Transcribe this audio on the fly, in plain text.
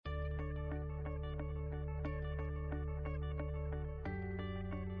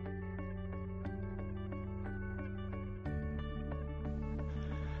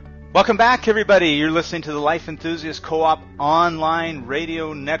Welcome back, everybody. You're listening to the Life Enthusiast Co-op online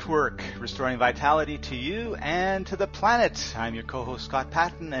radio network, restoring vitality to you and to the planet. I'm your co-host, Scott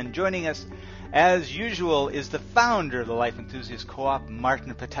Patton, and joining us, as usual, is the founder of the Life Enthusiast Co-op,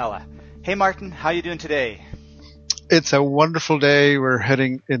 Martin Patella. Hey, Martin, how you doing today? It's a wonderful day. We're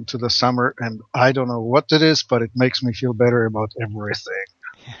heading into the summer, and I don't know what it is, but it makes me feel better about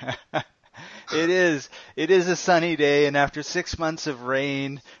everything. It is. It is a sunny day, and after 6 months of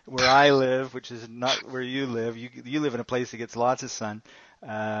rain where I live, which is not where you live, you live in a place that gets lots of sun,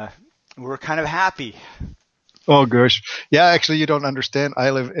 we're kind of happy. Oh, gosh. Yeah, actually, you don't understand. I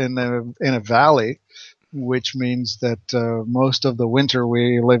live in a valley, which means that most of the winter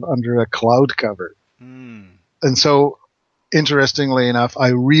we live under a cloud cover. And so, interestingly enough, I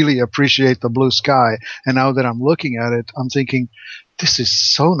really appreciate the blue sky. And now that I'm looking at it, I'm thinking, this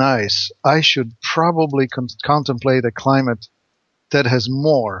is so nice. I should probably contemplate a climate that has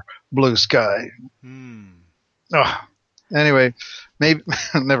more blue sky. Oh, anyway, maybe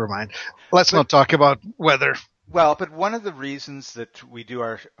never mind. Let's not talk about weather. Well, but one of the reasons that we do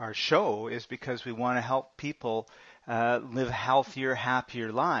our show is because we want to help people live healthier,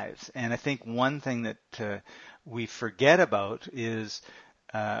 happier lives. And I think one thing that we forget about is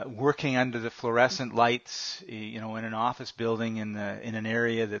working under the fluorescent lights, in an office building in an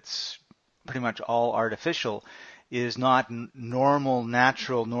area that's pretty much all artificial, is not normal,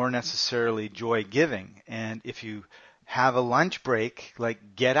 natural, nor necessarily joy-giving. And if you have a lunch break,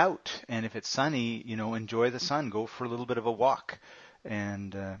 get out, and if it's sunny, enjoy the sun. Go for a little bit of a walk,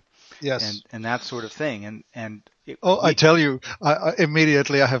 and yes, and that sort of thing. I tell you,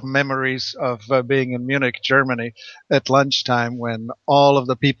 immediately I have memories of being in Munich, Germany, at lunchtime when all of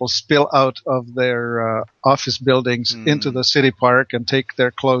the people spill out of their office buildings into the city park and take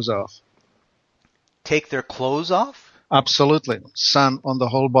their clothes off. Take their clothes off? Absolutely. Sun on the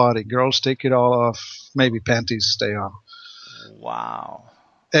whole body. Girls take it all off. Maybe panties stay on. Wow.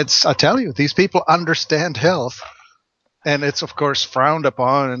 I tell you, these people understand health. And it's, of course, frowned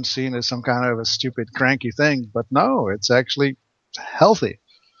upon and seen as some kind of a stupid, cranky thing. But no, it's actually healthy.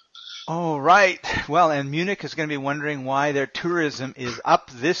 Oh, right. Well, and Munich is going to be wondering why their tourism is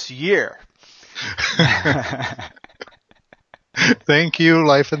up this year. Thank you,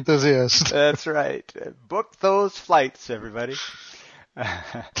 Life Enthusiast. That's right. Book those flights, everybody. All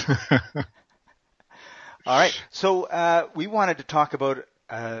right. So we wanted to talk about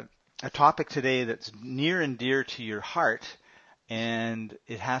a topic today that's near and dear to your heart, and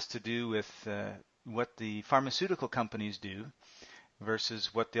it has to do with what the pharmaceutical companies do versus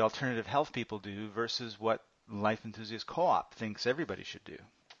what the alternative health people do versus what Life Enthusiast Co-op thinks everybody should do.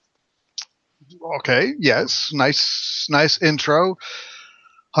 Okay, yes, nice intro.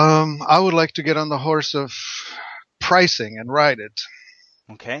 I would like to get on the horse of pricing and ride it.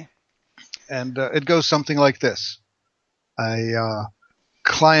 Okay. And it goes something like this. A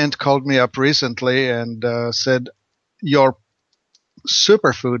client called me up recently and said, your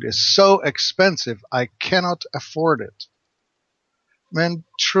superfood is so expensive, I cannot afford it. And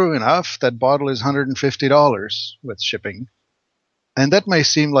true enough, that bottle is $150 with shipping. And that may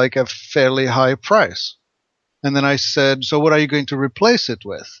seem like a fairly high price. And then I said, so what are you going to replace it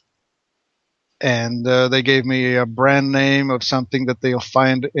with? And they gave me a brand name of something that they'll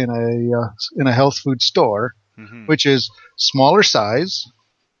find in a health food store, which is smaller size,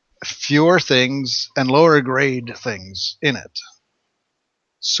 fewer things, and lower grade things in it.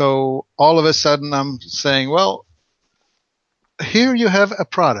 So all of a sudden I'm saying, well, here you have a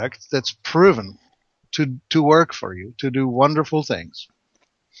product that's proven to work for you, to do wonderful things.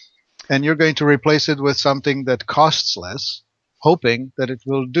 And you're going to replace it with something that costs less, hoping that it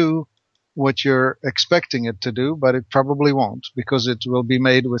will do what you're expecting it to do, but it probably won't, because it will be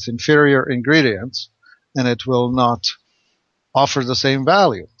made with inferior ingredients and it will not offer the same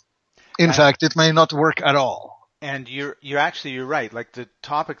value. In fact, it may not work at all. And you're right. Like, the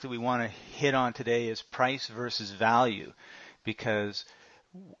topic that we want to hit on today is price versus value, because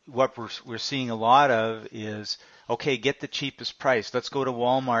what we're seeing a lot of is, okay, get the cheapest price. Let's go to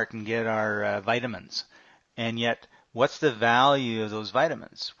Walmart and get our vitamins. And yet, what's the value of those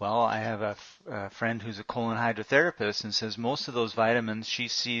vitamins? Well, I have a friend who's a colon hydrotherapist and says most of those vitamins she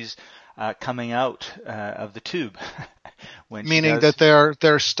sees coming out of the tube. Meaning that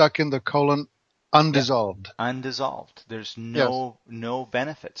they're stuck in the colon undissolved. Yeah, undissolved. There's no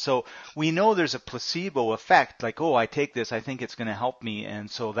benefit. So we know there's a placebo effect, like, oh, I take this, I think it's going to help me,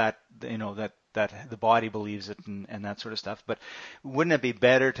 and so that the body believes it and that sort of stuff. But wouldn't it be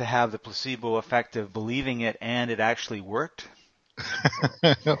better to have the placebo effect of believing it and it actually worked?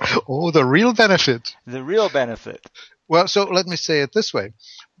 Oh, the real benefit. The real benefit. Well, so let me say it this way.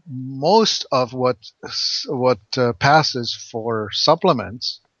 most of what passes for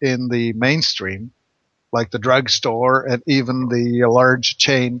supplements in the mainstream, like the drugstore and even the large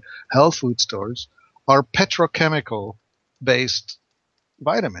chain health food stores, are petrochemical based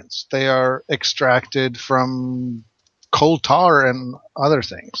vitamins. They are extracted from coal tar and other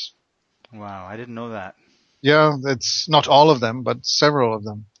things. Wow, I didn't know that. Yeah, it's not all of them, but several of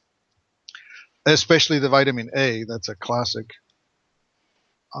them. Especially the vitamin A, that's a classic.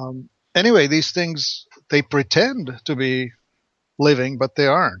 Anyway, these things, they pretend to be living, but they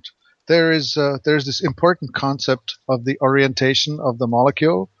aren't. There's this important concept of the orientation of the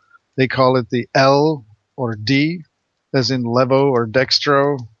molecule. They call it the L or D, as in levo or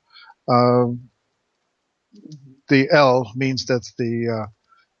dextro. The L means that the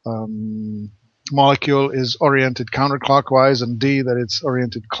molecule is oriented counterclockwise, and D that it's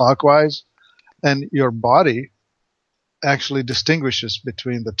oriented clockwise. And your body actually distinguishes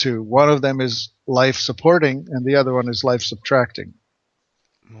between the two. One of them is life supporting and the other one is life subtracting.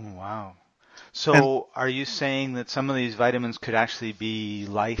 Oh, wow. So are you saying that some of these vitamins could actually be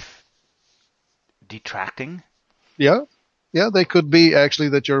life detracting? Yeah, they could be actually,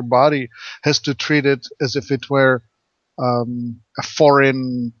 that your body has to treat it as if it were a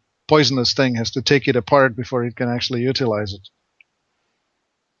foreign poisonous thing, has to take it apart before it can actually utilize it.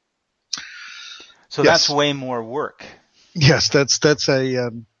 So yes. That's way more work. Yes, that's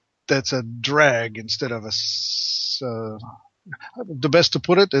a drag instead of a. The best to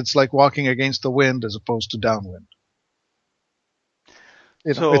put it, it's like walking against the wind as opposed to downwind.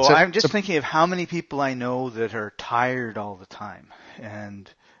 I'm just thinking of how many people I know that are tired all the time and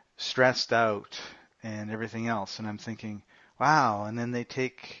stressed out and everything else, and I'm thinking, wow. And then they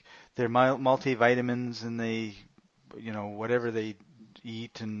take their multivitamins and they, whatever they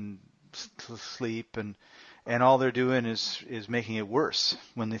eat and sleep, and all they're doing is making it worse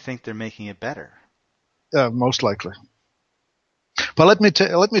when they think they're making it better. Most likely. But let me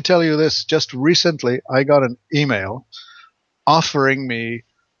tell you this. Just recently, I got an email offering me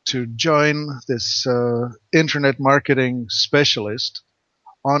to join this internet marketing specialist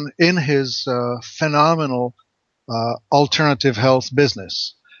in his phenomenal alternative health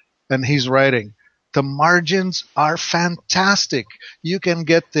business. And he's writing, the margins are fantastic. You can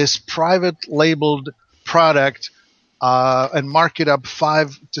get this private labeled product and mark it up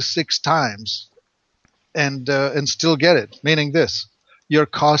 5 to 6 times and still get it. Meaning this, your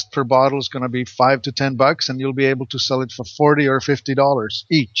cost per bottle is going to be $5 to $10, and you'll be able to sell it for $40 or $50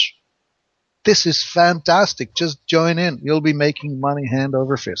 each. This is fantastic. Just join in. You'll be making money hand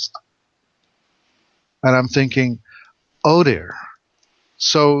over fist. And I'm thinking, oh dear.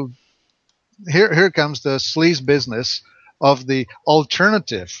 So here comes the sleaze business of the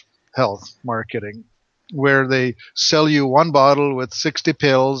alternative health marketing, where they sell you one bottle with 60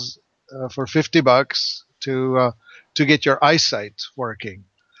 pills for $50 to get your eyesight working,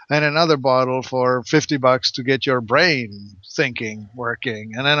 and another bottle for $50 to get your brain thinking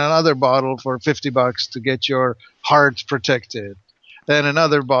working, and then another bottle for $50 to get your heart protected, then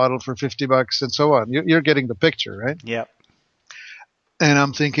another bottle for $50, and so on. You're getting the picture, right? Yep. And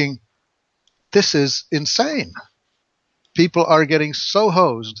I'm thinking, this is insane. People are getting so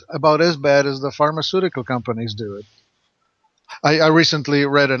hosed, about as bad as the pharmaceutical companies do it. I recently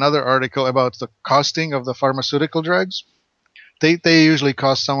read another article about the costing of the pharmaceutical drugs. They usually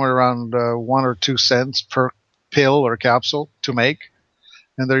cost somewhere around 1 or 2 cents per pill or capsule to make,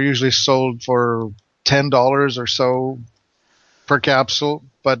 and they're usually sold for $10 or so per capsule,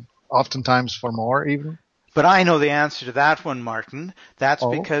 but oftentimes for more even. But I know the answer to that one, Martin. That's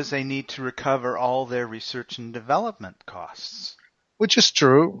because they need to recover all their research and development costs. Which is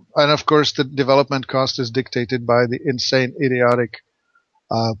true. And of course, the development cost is dictated by the insane, idiotic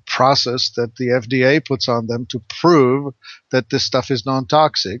process that the FDA puts on them to prove that this stuff is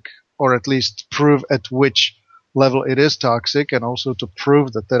non-toxic, or at least prove at which level it is toxic, and also to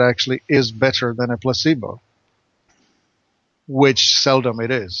prove that that actually is better than a placebo, which seldom it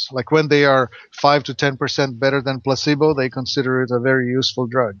is. Like when they are 5 to 10% better than placebo, they consider it a very useful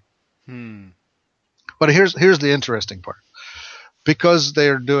drug. But here's the interesting part. Because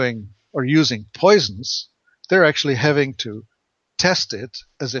they're doing or using poisons, they're actually having to test it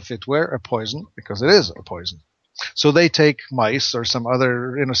as if it were a poison, because it is a poison. So they take mice or some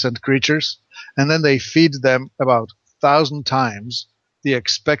other innocent creatures, and then they feed them about 1,000 times the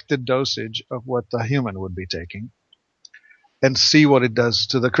expected dosage of what the human would be taking, and see what it does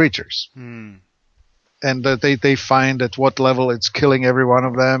to the creatures. And they find at what level it's killing every one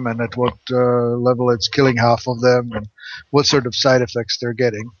of them, and at what level it's killing half of them, and what sort of side effects they're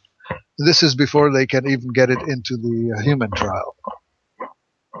getting. This is before they can even get it into the human trial.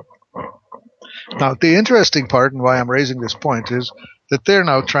 Now, the interesting part and why I'm raising this point is that they're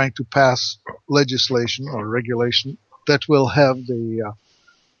now trying to pass legislation or regulation that will have the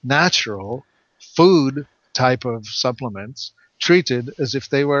natural food type of supplements treated as if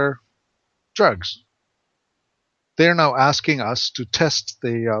they were drugs. They're now asking us to test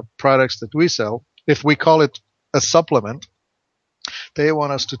the products that we sell. If we call it a supplement, they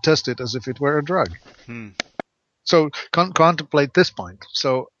want us to test it as if it were a drug. Hmm. So contemplate this point.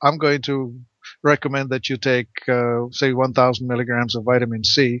 So I'm going to recommend that you take, say, 1,000 milligrams of vitamin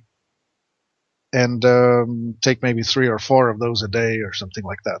C and take maybe 3 or 4 of those a day or something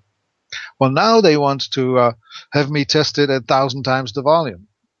like that. Well, now they want to have me test it at 1,000 times the volume.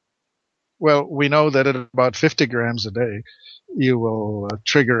 Well, we know that at about 50 grams a day, you will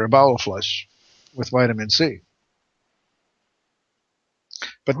trigger a bowel flush with vitamin C.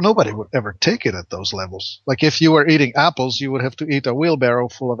 But nobody would ever take it at those levels. Like if you were eating apples, you would have to eat a wheelbarrow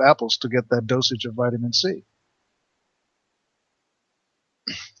full of apples to get that dosage of vitamin C.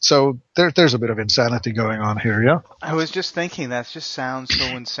 So there's a bit of insanity going on here, yeah? I was just thinking that just sounds so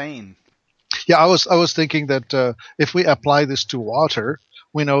insane. Yeah, I was thinking that if we apply this to water,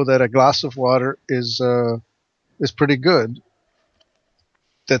 we know that a glass of water is pretty good.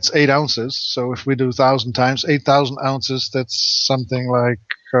 That's 8 ounces. So if we do 1,000 times 8,000 ounces, that's something like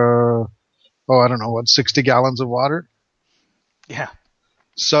I don't know what, 60 gallons of water. Yeah.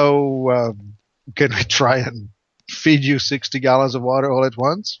 So can we try and feed you 60 gallons of water all at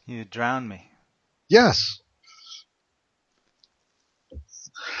once? You drown me. Yes.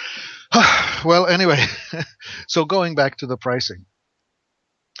 Well, anyway, so going back to the pricing,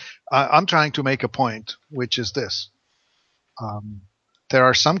 I'm trying to make a point, which is this. There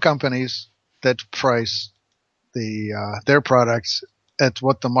are some companies that price their products at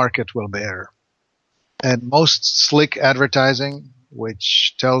what the market will bear. And most slick advertising,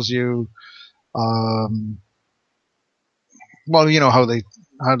 which tells you, well, you know how they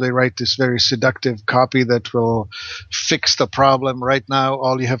write this very seductive copy that will fix the problem. Right now,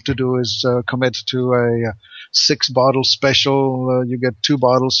 all you have to do is commit to a 6-bottle special. You get 2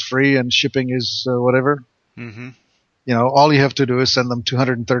 bottles free, and shipping is whatever. Mm-hmm. You know, all you have to do is send them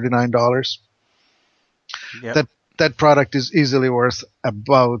 $239. Yep. That product is easily worth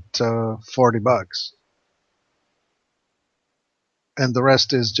about $40, and the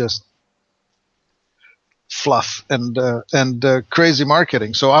rest is just fluff and crazy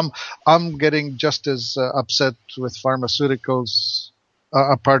marketing. So I'm getting just as upset with pharmaceuticals.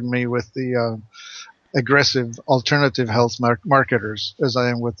 With the aggressive alternative health marketers as I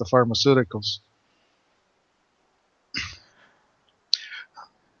am with the pharmaceuticals.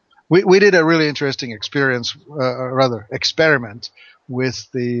 We did a really interesting experiment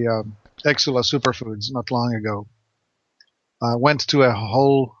with the Exula Superfoods not long ago. Went to a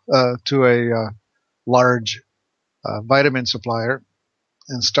large vitamin supplier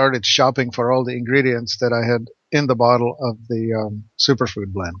and started shopping for all the ingredients that I had in the bottle of the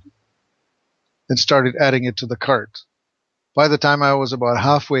superfood blend and started adding it to the cart. By the time I was about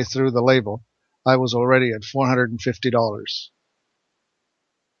halfway through the label, I was already at $450.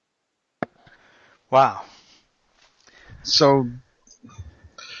 Wow. So,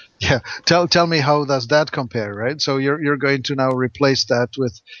 yeah, tell me, how does that compare, right? So you're going to now replace that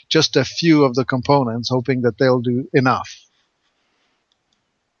with just a few of the components, hoping that they'll do enough.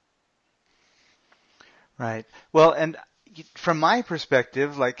 Right. Well, and from my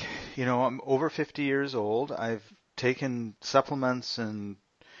perspective, like, I'm over 50 years old. I've taken supplements and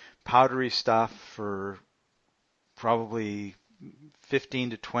powdery stuff for probably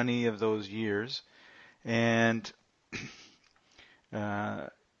 15 to 20 of those years. And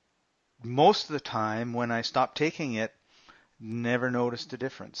most of the time when I stopped taking it, never noticed a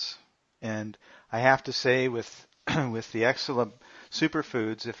difference. And I have to say with with the Exula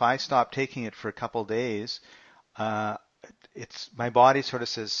Superfoods, if I stop taking it for a couple days, it's my body sort of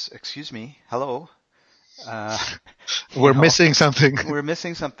says, "Excuse me, hello, we're missing something. We're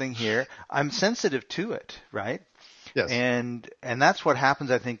missing something here." I'm sensitive to it, right? Yes. And that's what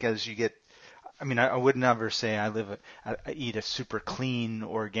happens, I think, as you get. I mean, I would never say I eat a super clean,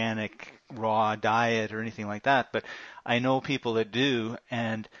 organic, raw diet or anything like that, but I know people that do,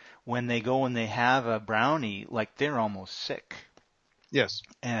 and when they go and they have a brownie, like they're almost sick. Yes.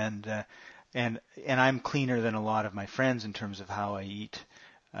 And I'm cleaner than a lot of my friends in terms of how I eat,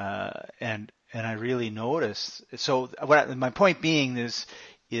 and I really notice. So my point being is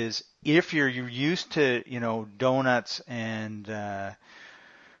if you're used to donuts and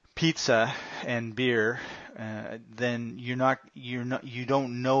pizza and beer, then you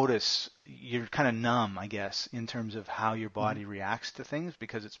don't notice. You're kind of numb, I guess, in terms of how your Mhm. body reacts to things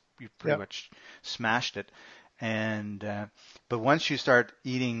because you've pretty Yeah. much smashed it. And but once you start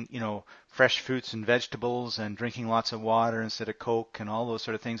eating, fresh fruits and vegetables and drinking lots of water instead of Coke and all those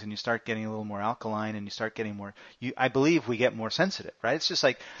sort of things, and you start getting a little more alkaline and you start getting more, I believe we get more sensitive, right? It's just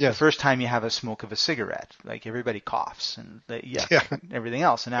like the Yes. first time you have a smoke of a cigarette, like everybody coughs and yuck, Yeah. everything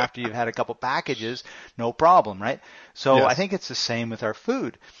else. And after you've had a couple packages, no problem, right? So I Yes. think it's the same with our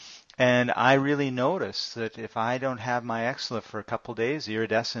food. And I really notice that if I don't have my Exla for a couple days, the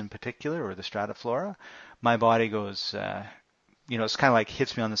Iridessa in particular, or the Strataflora, my body goes, it's kind of like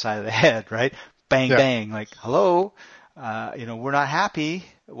hits me on the side of the head, right? Bang, Yeah. bang, like, hello, we're not happy.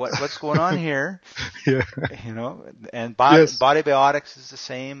 What's going on here? Yeah. And Yes. body biotics is the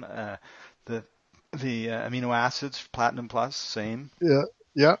same. The amino acids, Platinum Plus, same. Yeah.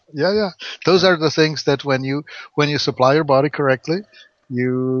 Yeah. Yeah. Yeah. Those Yeah. are the things that when you supply your body correctly,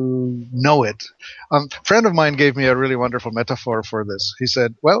 you know it. A friend of mine gave me a really wonderful metaphor for this. He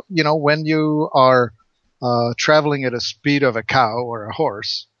said, "Well, when you are traveling at a speed of a cow or a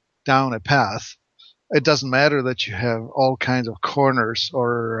horse down a path, it doesn't matter that you have all kinds of corners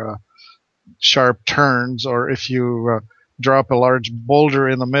or sharp turns, or if you drop a large boulder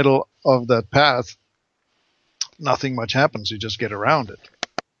in the middle of that path, nothing much happens. You just get around it.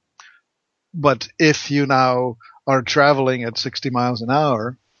 But if you now are traveling at 60 miles an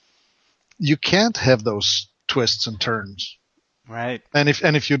hour, you can't have those twists and turns. Right. And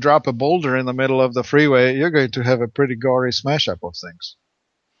if you drop a boulder in the middle of the freeway, you're going to have a pretty gory smash up of things."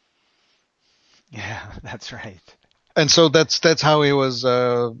 Yeah, that's right. And so that's how he was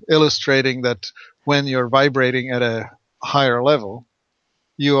illustrating that when you're vibrating at a higher level,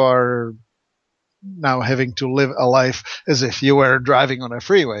 you are now having to live a life as if you were driving on a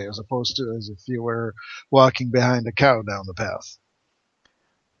freeway, as opposed to as if you were walking behind a cow down the path.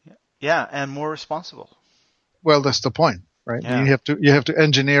 Yeah, and more responsible. Well, that's the point, right? Yeah. You have to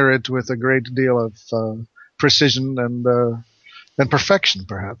engineer it with a great deal of precision and perfection,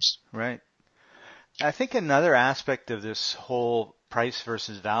 perhaps. Right. I think another aspect of this whole price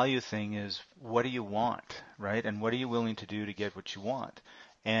versus value thing is what do you want, right? And what are you willing to do to get what you want?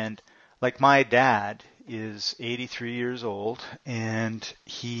 And like my dad is 83 years old, and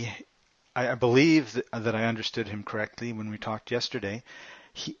I believe that I understood him correctly when we talked yesterday.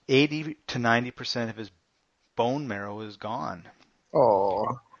 80 to 90% of his bone marrow is gone.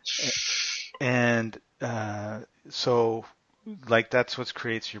 Oh, And so like that's what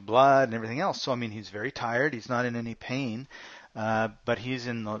creates your blood and everything else. So I mean, he's very tired. He's not in any pain, but he's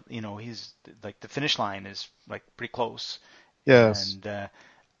in the he's like the finish line is like pretty close, yes, and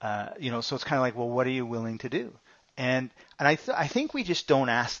so it's kind of like, well, what are you willing to do? And I think we just don't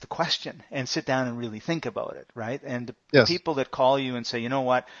ask the question and sit down and really think about it, right? And the yes, people that call you and say, you know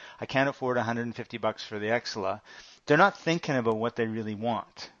what, I can't afford $150 for the Exela, they're not thinking about what they really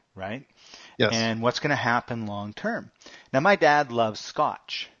want, right? yes, And what's going to happen long term. Now, my dad loves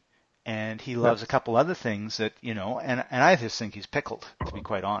scotch, and he loves a yes, couple other things that, and I just think he's pickled, to be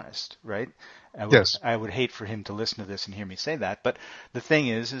quite honest, right? yes, I would hate for him to listen to this and hear me say that, but the thing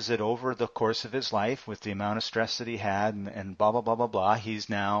is that over the course of his life, with the amount of stress that he had and blah blah blah blah blah, he's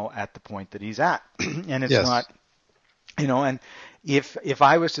now at the point that he's at, and it's yes, not, and if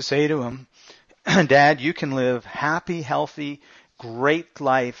I was to say to him, Dad, you can live happy, healthy, great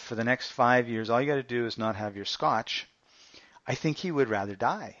life for the next 5 years. All you got to do is not have your scotch. I think he would rather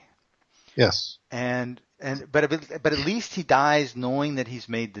die. yes. But at least he dies knowing that he's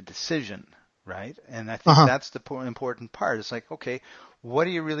made the decision, right? And I Uh think huh. that's the important part. It's like, okay, what do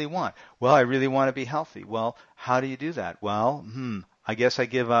you really want? Well, I really want to be healthy. Well, how do you do that? Well, I guess I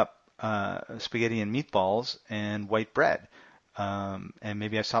give up spaghetti and meatballs and white bread, and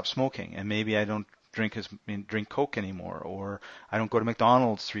maybe I stop smoking, and maybe I don't drink Coke anymore, or I don't go to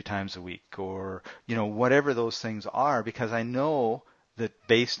McDonald's 3 times a week, or whatever those things are, because I know that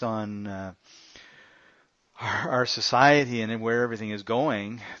based on our society and where everything is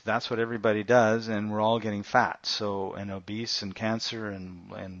going, that's what everybody does, and we're all getting fat, so and obese and cancer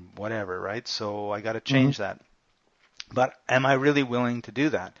and whatever, right? So I got to Hmm. change that. But am I really willing to do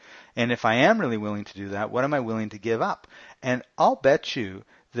that? And if I am really willing to do that, what am I willing to give up? And I'll bet you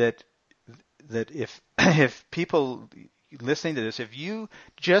that if if people listening to this, if you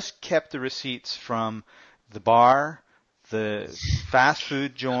just kept the receipts from the bar, the fast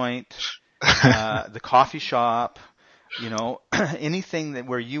food joint, the coffee shop, anything that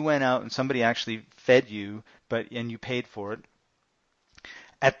where you went out and somebody actually fed you, and you paid for it.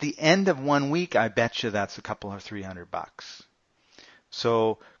 At the end of one week, I bet you that's a couple or $300.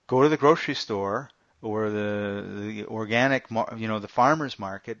 So go to the grocery store or the organic, the farmer's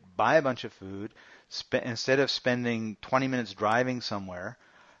market, buy a bunch of food, instead of spending 20 minutes driving somewhere,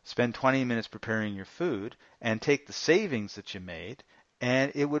 spend 20 minutes preparing your food and take the savings that you made,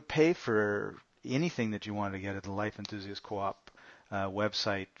 and it would pay for anything that you wanted to get at the Life Enthusiast Co-op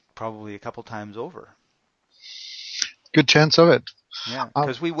website probably a couple times over. Good chance of it. Yeah,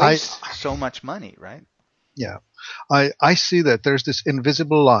 because we waste so much money, right? Yeah. I see that there's this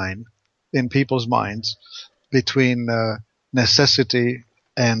invisible line in people's minds between necessity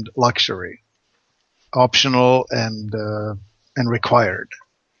and luxury, optional and required.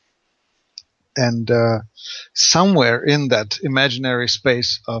 And somewhere in that imaginary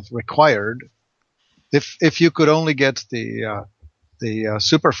space of required, if you could only get the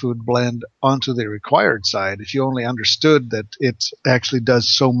superfood blend onto the required side, if you only understood that it actually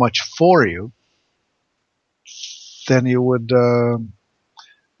does so much for you, then you would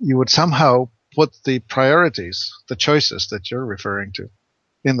somehow put the priorities, the choices that you're referring to,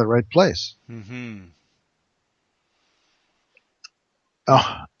 in the right place. Mm-hmm.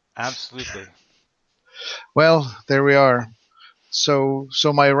 Oh, absolutely. Well, there we are. So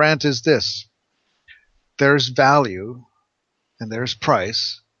my rant is this: there's value and there's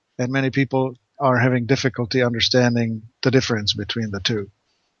price, and many people are having difficulty understanding the difference between the two.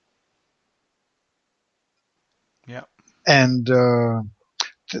 Yeah. And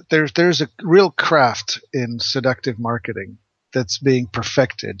there's a real craft in seductive marketing that's being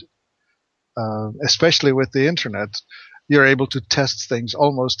perfected, especially with the internet. You're able to test things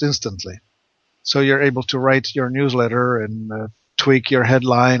almost instantly. So you're able to write your newsletter and tweak your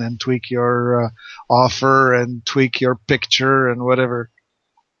headline and tweak your offer and tweak your picture and whatever,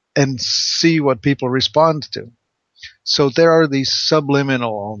 and see what people respond to. So there are these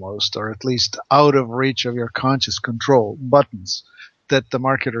subliminal almost, or at least out of reach of your conscious control buttons that the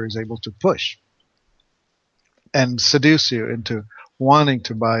marketer is able to push and seduce you into wanting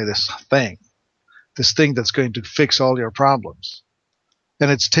to buy this thing that's going to fix all your problems. And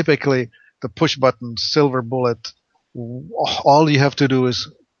it's typically the push button, silver bullet. All you have to do is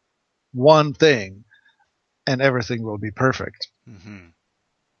one thing and everything will be perfect. Mm-hmm.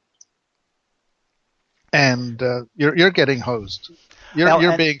 And you're getting hosed.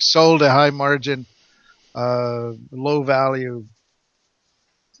 You're being sold a high margin, low value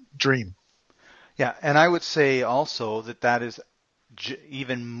dream. Yeah, and I would say also that is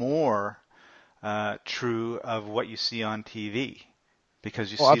even more true of what you see on TV, because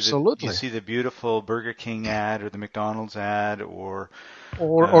you see the beautiful Burger King ad or the McDonald's ad or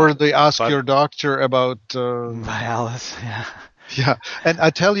the Ask Your Doctor about Vialis. Yeah. Yeah, and I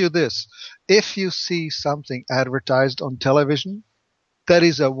tell you this: if you see something advertised on television, that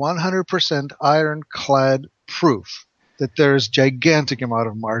is a 100% ironclad proof that there is gigantic amount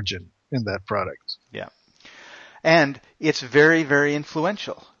of margin in that product. Yeah. And it's very, very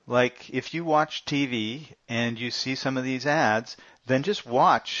influential. Like if you watch TV and you see some of these ads, then just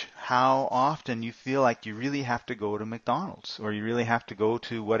watch how often you feel like you really have to go to McDonald's or you really have to go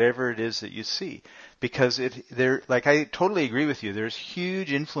to whatever it is that you see. Because I totally agree with you. There's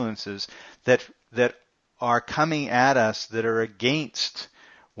huge influences that are coming at us that are against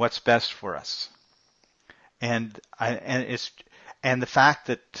what's best for us. And the fact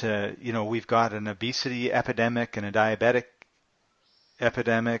that we've got an obesity epidemic and a diabetic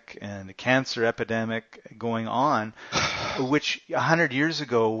epidemic and a cancer epidemic going on, which 100 years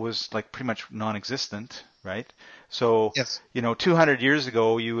ago was like pretty much non-existent, right? So, yes. 200 years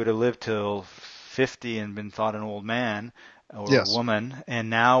ago you would have lived till 50 and been thought an old man or yes. a woman, and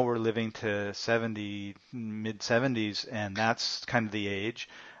now we're living to 70, mid-70s, and that's kind of the age.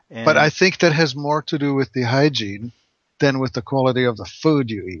 But I think that has more to do with the hygiene than with the quality of the food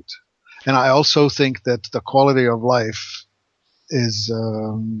you eat. And I also think that the quality of life is,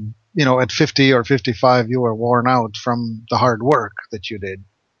 at 50 or 55, you are worn out from the hard work that you did.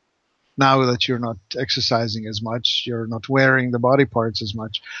 Now that you're not exercising as much, you're not wearing the body parts as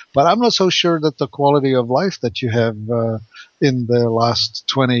much. But I'm not so sure that the quality of life that you have in the last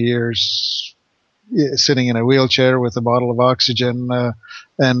 20 years, sitting in a wheelchair with a bottle of oxygen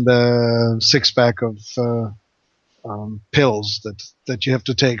and a six-pack of pills that you have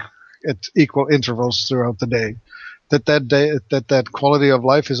to take at equal intervals throughout the day, that quality of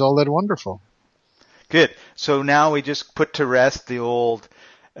life is all that wonderful. Good. So now we just put to rest the old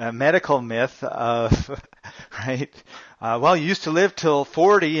medical myth of, right? You used to live till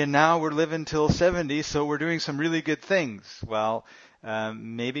 40 and now we're living till 70, so we're doing some really good things. Well,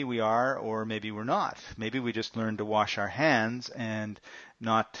 maybe we are, or maybe we're not. Maybe we just learned to wash our hands and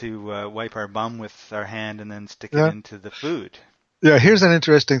not to wipe our bum with our hand and then stick it into the food. Yeah, here's an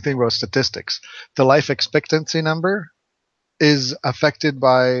interesting thing about statistics. The life expectancy number is affected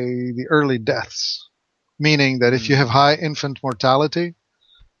by the early deaths, meaning that if you have high infant mortality,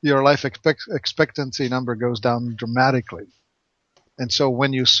 your life expectancy number goes down dramatically. And so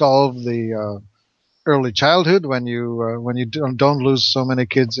when you solve the early childhood, when you don't lose so many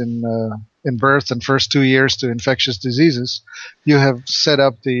kids in birth and first 2 years to infectious diseases, you have set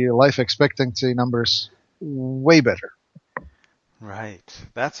up the life expectancy numbers way better. Right.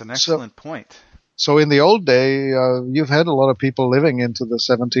 That's an excellent point. So in the old day, you've had a lot of people living into the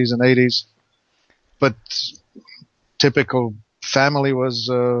 70s and 80s, but typical family was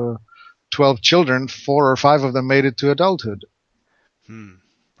 12 children, 4 or 5 of them made it to adulthood.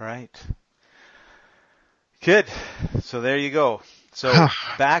 Right. Good. So there you go. So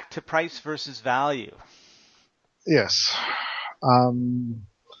back to price versus value. Yes.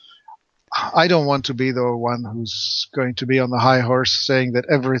 I don't want to be the one who's going to be on the high horse saying that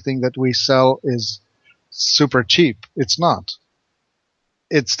everything that we sell is super cheap. It's not.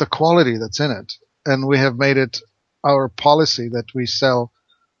 It's the quality that's in it. And we have made it our policy that we sell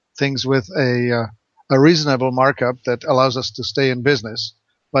things with a reasonable markup that allows us to stay in business,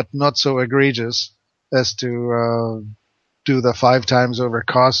 but not so egregious as to do the 5 times over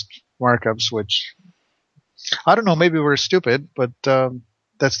cost markups, which I don't know, maybe we're stupid, but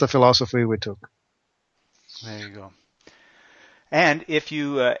that's the philosophy we took. There you go. And if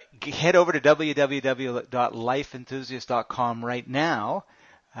you head over to www.lifeenthusiast.com right now,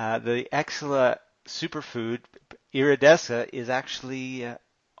 the Exela Superfood Iridescent is actually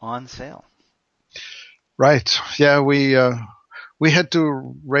on sale. Right. Yeah, we had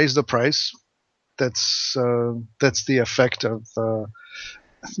to raise the price. That's the effect of the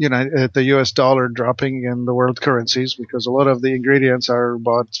U.S. dollar dropping in the world currencies, because a lot of the ingredients are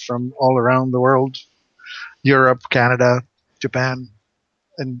bought from all around the world, Europe, Canada, Japan,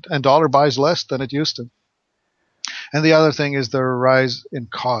 and dollar buys less than it used to. And the other thing is the rise in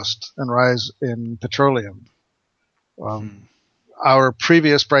cost and rise in petroleum. Our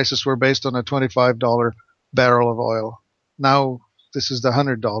previous prices were based on a $25 barrel of oil. Now this is the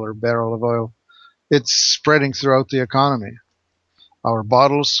 $100 barrel of oil. It's spreading throughout the economy. Our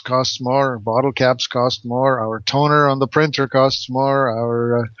bottles cost more, our bottle caps cost more, our toner on the printer costs more,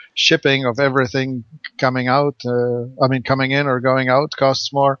 our shipping of everything coming in or going out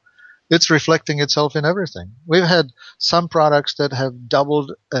costs more. It's reflecting itself in everything. We've had some products that have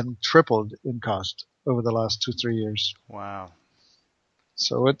doubled and tripled in cost over the last 2-3 years. Wow.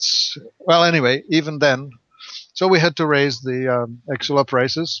 So anyway, even then, so we had to raise the Exela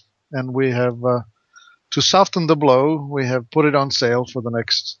prices, and we have to soften the blow, we have put it on sale for the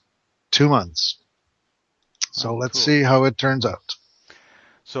next 2 months. So let's see how it turns out.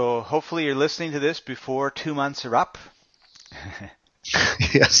 So hopefully you're listening to this before 2 months are up.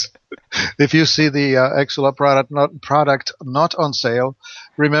 Yes. If you see the Exela product not on sale,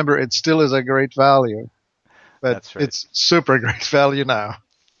 remember it still is a great value. But That's right. It's super great value now.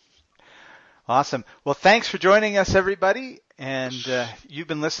 Awesome. Well, thanks for joining us, everybody. And you've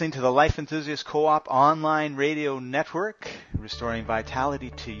been listening to the Life Enthusiast Co-op online radio network, restoring vitality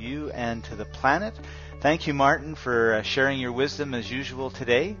to you and to the planet. Thank you, Martin, for sharing your wisdom as usual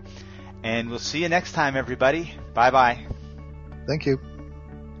today. And we'll see you next time, everybody. Bye-bye. Thank you.